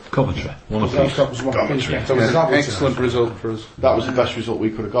night? Coventry, one of That these. was one Coventry. So was that Excellent result for us. That was the best result we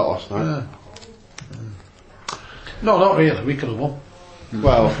could have got last night. No, not really. We could have won.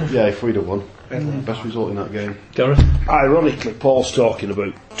 Well, yeah, if we'd have won. Best result in that game. Gareth? Ironically, Paul's talking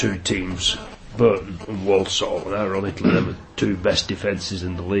about 2 teams, Burton and Walsall, and ironically, them are 2 best defences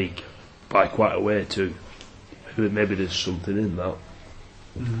in the league by quite a way too. Maybe there's something in that.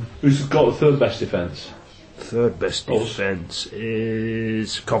 Who's got the third best defence? Third best defence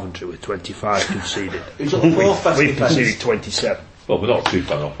is Coventry with 25 conceded. Who's got the 4th best We've defence? conceded 27. Well, we're not too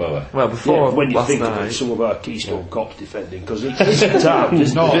far off, are we? Well, before When you last think night, about some of our Keystone Cops defending, because it's at times,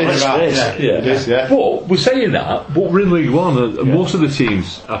 isn't No, it? Let's right, face yeah. it. Yeah. It is, yeah. But we're saying that, but we're in League One, and most of the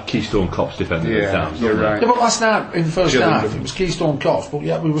teams are Keystone Cops defending at times. you're aren't they? right. Yeah, but last night, in the first half, it was Keystone Cops, but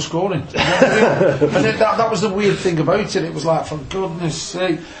yet we were scoring. And that was the weird thing about it. It was like, for goodness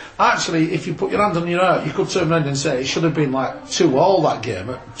sake. Actually, if you put your hand on your heart, you could turn around and say it should have been like 2-2 that game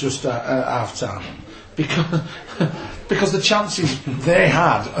at just half time. Because the chances they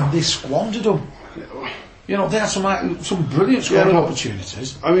had, and they squandered them. You know, they had some brilliant scoring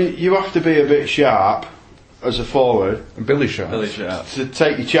opportunities. I mean, you have to be a bit sharp as a forward And Billy Sharp. to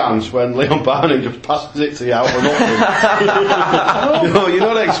take your chance when Leon Barney just passes it to you out of nothing. You know, you're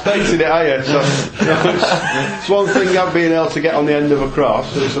not expecting it, are you? So, it's one thing not being able to get on the end of a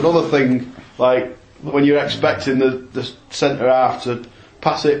cross, and it's another thing, like, when you're expecting the centre half to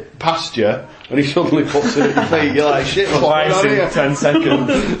pass it past you, and he suddenly puts it at your feet, you're like, shit, what's going on here? 10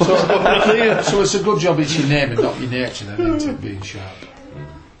 seconds. So it's a good job it's your name and not your nature then, isn't it, being sharp.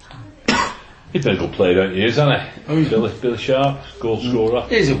 He's been a good player, don't you, isn't he? Billy Sharp, goal scorer.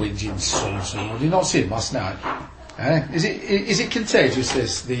 He's a whinging son. Did you not see him last night? Eh? Is it contagious,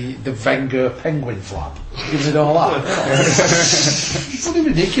 this? The Wenger penguin flap? Gives it all up. It's bloody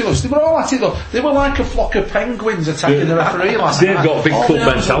ridiculous. They were all at it though. They were like a flock of penguins attacking the referee last night. They've got big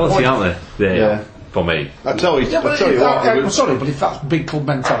club mentality, aren't they? Yeah. For me. I tell you Yeah, but what, I'm sorry, but if that's big club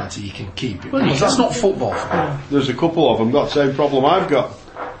mentality, you can keep it. Because that's not football. there's a couple of them got the same problem I've got.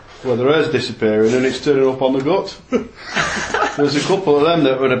 Where their hair's disappearing and it's turning up on the gut. There's a couple of them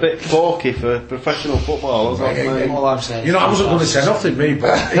that were a bit porky for professional footballers. All I'm saying. You know, I wasn't going to say nothing, me,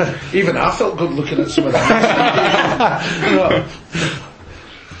 but even I felt good looking at some of that.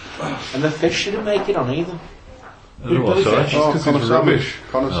 And the fish shouldn't make it on either. Oh, sorry. Connor Savage.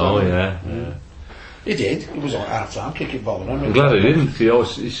 Oh, yeah. He did. He was on half time kicking ball. I'm glad he didn't.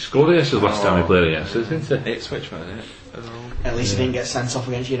 He scored against us last time he played against us, didn't he? Ipswich, wasn't it? At least he didn't get sent off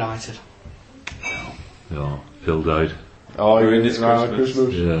against United. No, Phil died. Oh, you're in this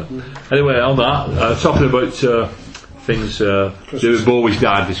Christmas. Yeah. Anyway, on that, talking about things, David Bowie's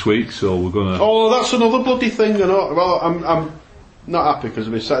died this week, so we're going to... Oh, that's another bloody thing. Well, I'm not happy because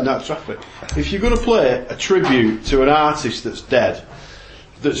I've been sat in that traffic. If you're going to play a tribute to an artist that's dead,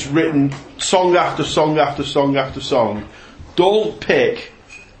 that's written song after song after song after song, don't pick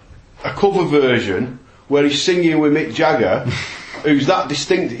a cover version where he's singing with Mick Jagger, who's that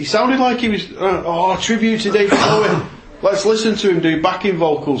distinct. He sounded like he was, tribute to David Bowie. Let's listen to him do backing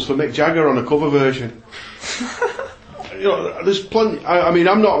vocals for Mick Jagger on a cover version. You know, there's plenty. I mean,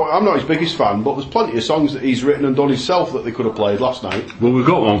 I'm not his biggest fan, but there's plenty of songs that he's written and done himself that they could have played last night. Well, we've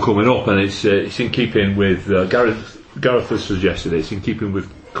got one coming up, and it's in keeping with Gareth has suggested it's in keeping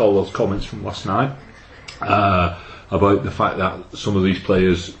with Colwell's comments from last night about the fact that some of these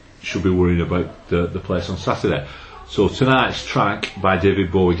players should be worrying about the place on Saturday. So tonight's track by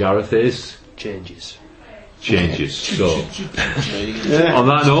David Bowie, Gareth, is Changes. So on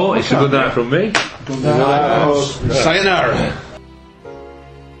that note, it's a good night from me. Good night. Sayonara.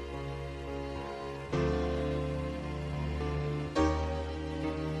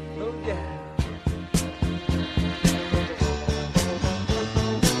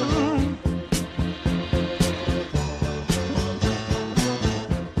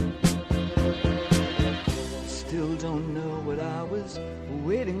 Still don't know what I was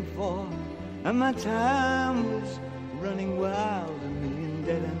waiting for, and my time was running wild, a million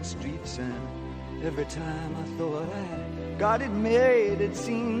dead-end streets, and every time I thought I got it made, it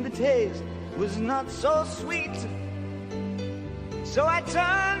seemed the taste was not so sweet. So I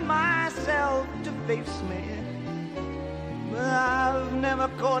turned myself to face me, but I've never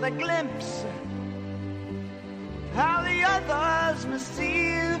caught a glimpse how the others must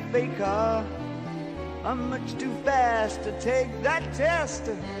see the faker. I'm much too fast to take that test.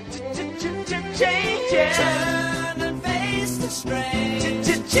 Changes. Turn and face the strain.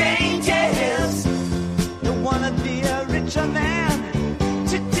 Changes. Don't wanna be a richer man.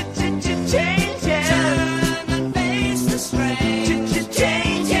 Changes. Turn and face the strain.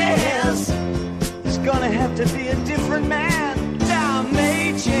 Changes. There's gonna have to be a different man. Time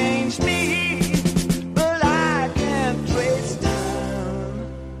may change me, but I can't trace time.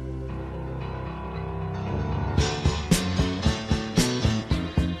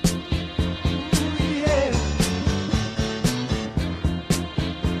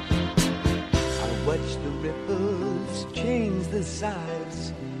 Watch the ripples change the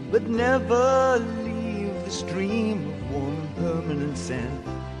size, but never leave the stream of warm permanent sand.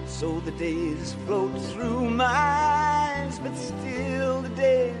 So the days float through my eyes, but still the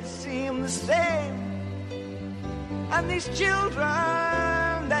days seem the same. And these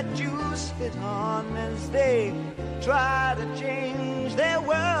children that you spit on as they try to change their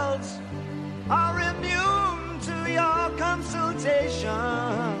worlds are immune to your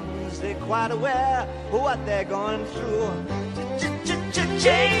consultations. They're quite aware of what they're going through.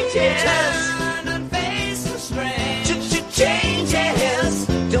 Changes. Turn and face the strain. Changes.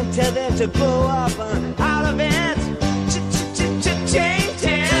 Don't tell them to grow up out of it. Changes.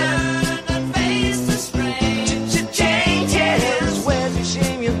 Turn and face the strain. Changes. Where's the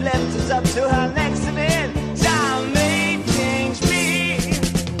shame you've left us up so high?